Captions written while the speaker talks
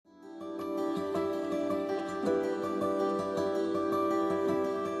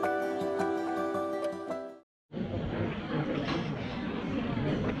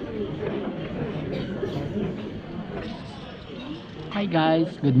Hi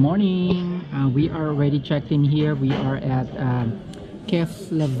guys, good morning. We are already checked in here. We are at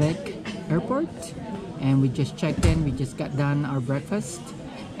Keflavik Airport and we just checked in. We just got done our breakfast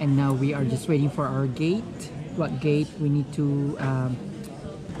and now we are just waiting for our gate. What gate we need to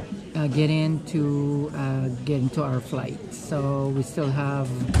get into our flight. So we still have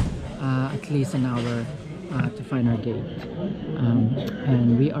at least an hour to find our gate,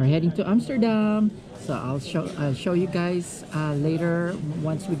 and we are heading to Amsterdam. So I'll show you guys later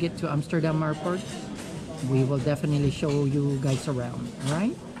once we get to Amsterdam Airport. We will definitely show you guys around. All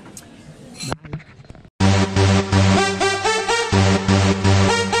right. Bye.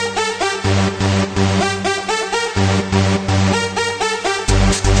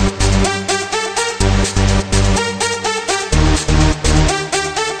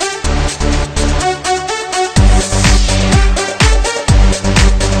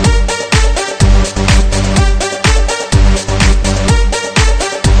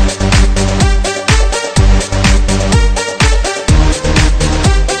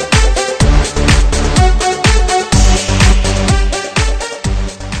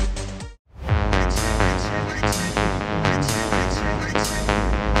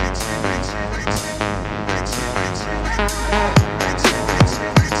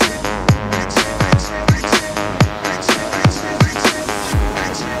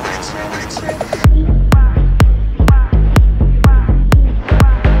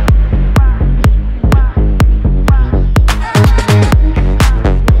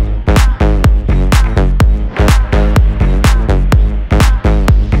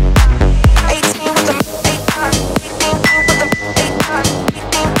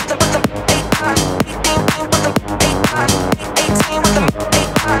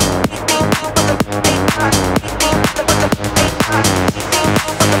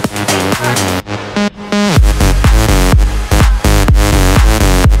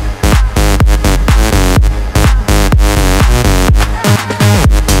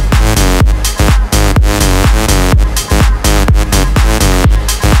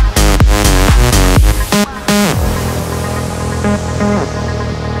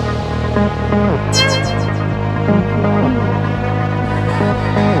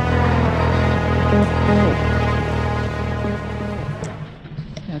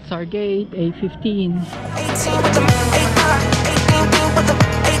 That's our gate, A15.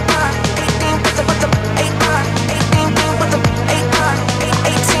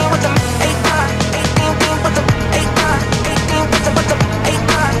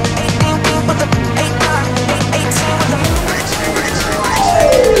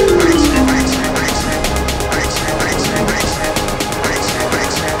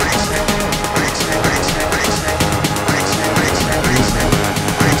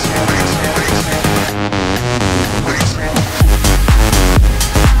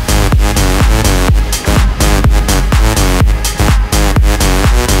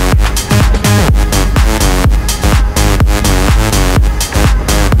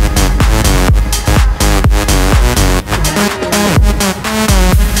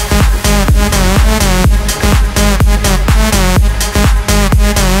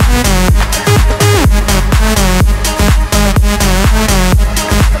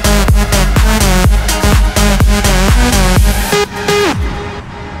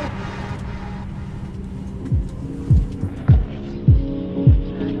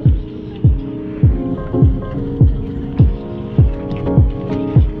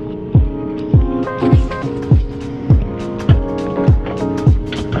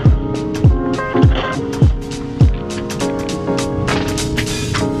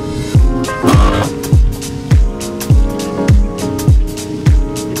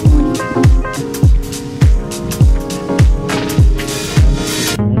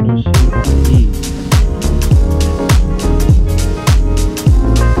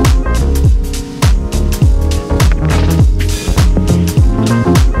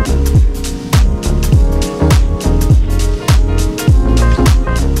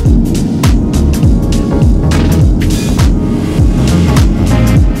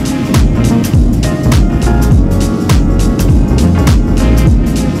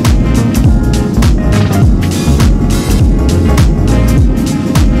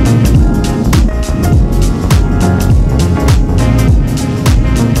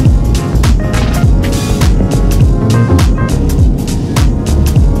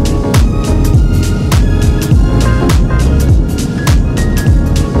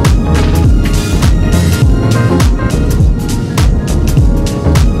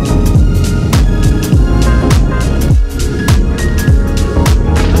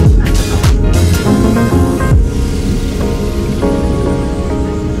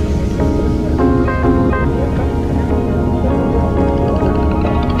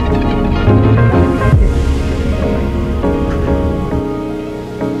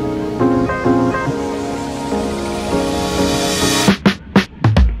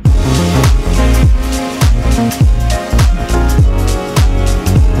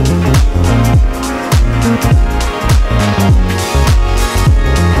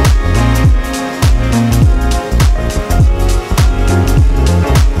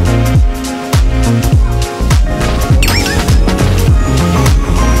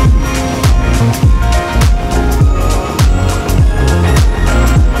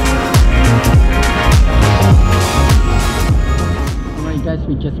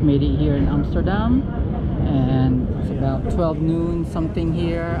 just made it here in Amsterdam, and it's about 12 noon something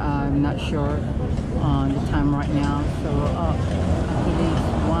here. I'm not sure on the time right now, so actually it's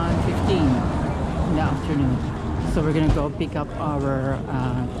 1:15 in the afternoon. So we're gonna go pick up our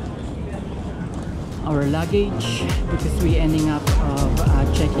luggage because we ending up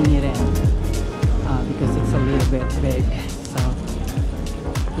of checking it in because it's a little bit big. So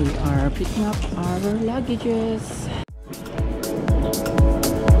we are picking up our luggages.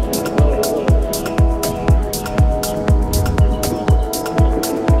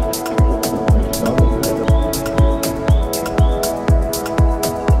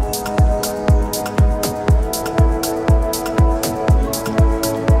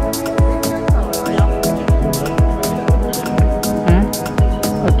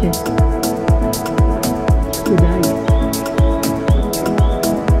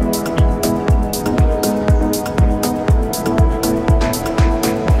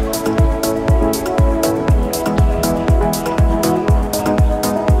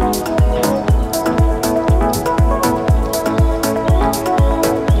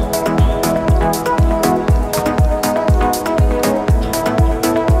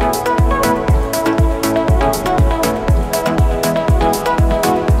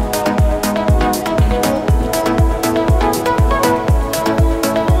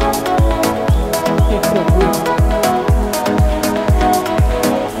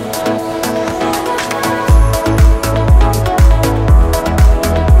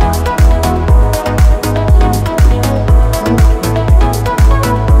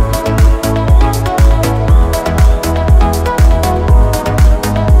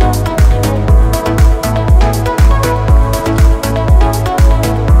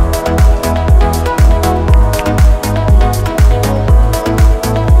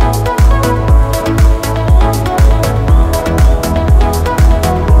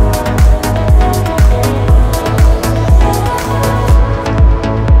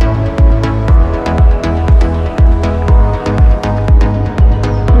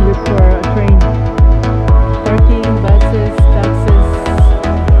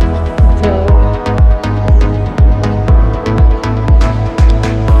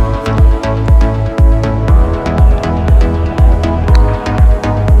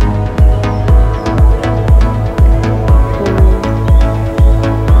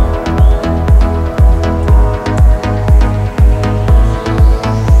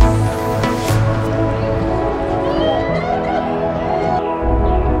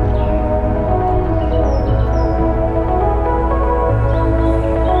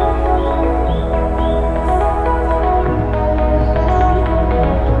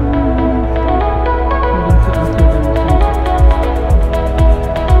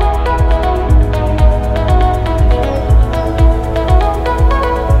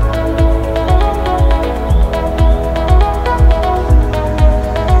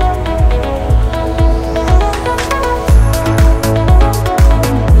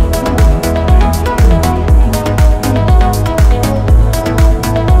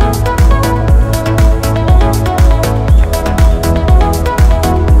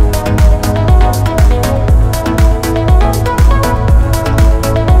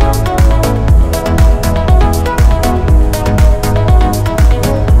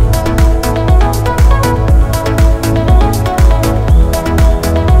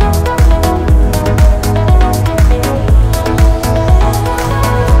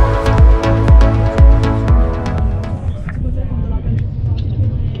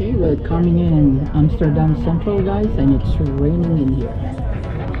 Coming in Amsterdam Central, guys, and it's raining in here.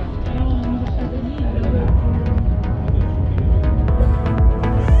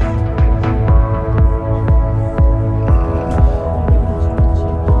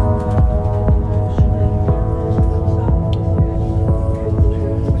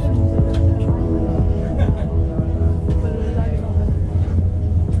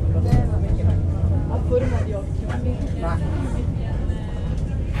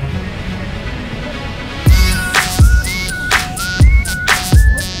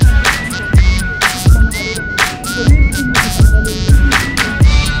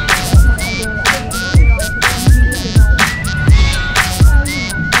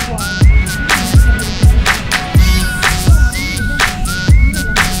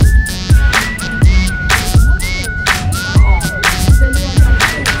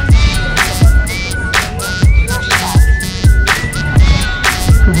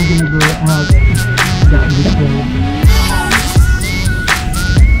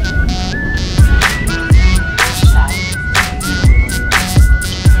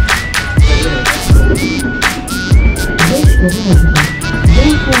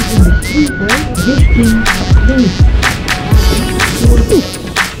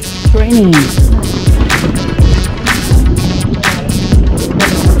 Training.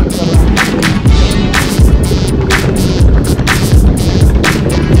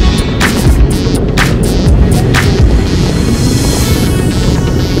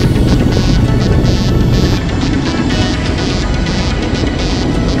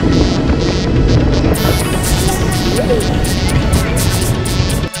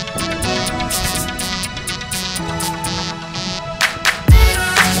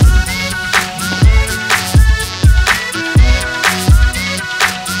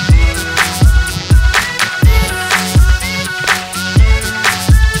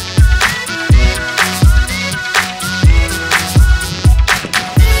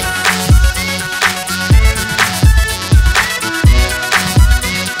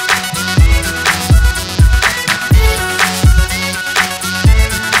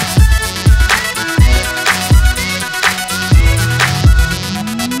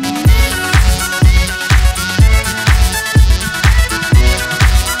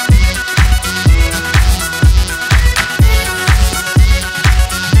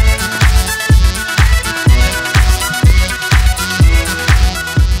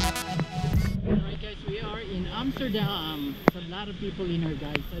 Amsterdam. There's a lot of people in here,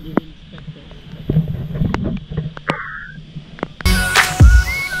 guys. I didn't expect it.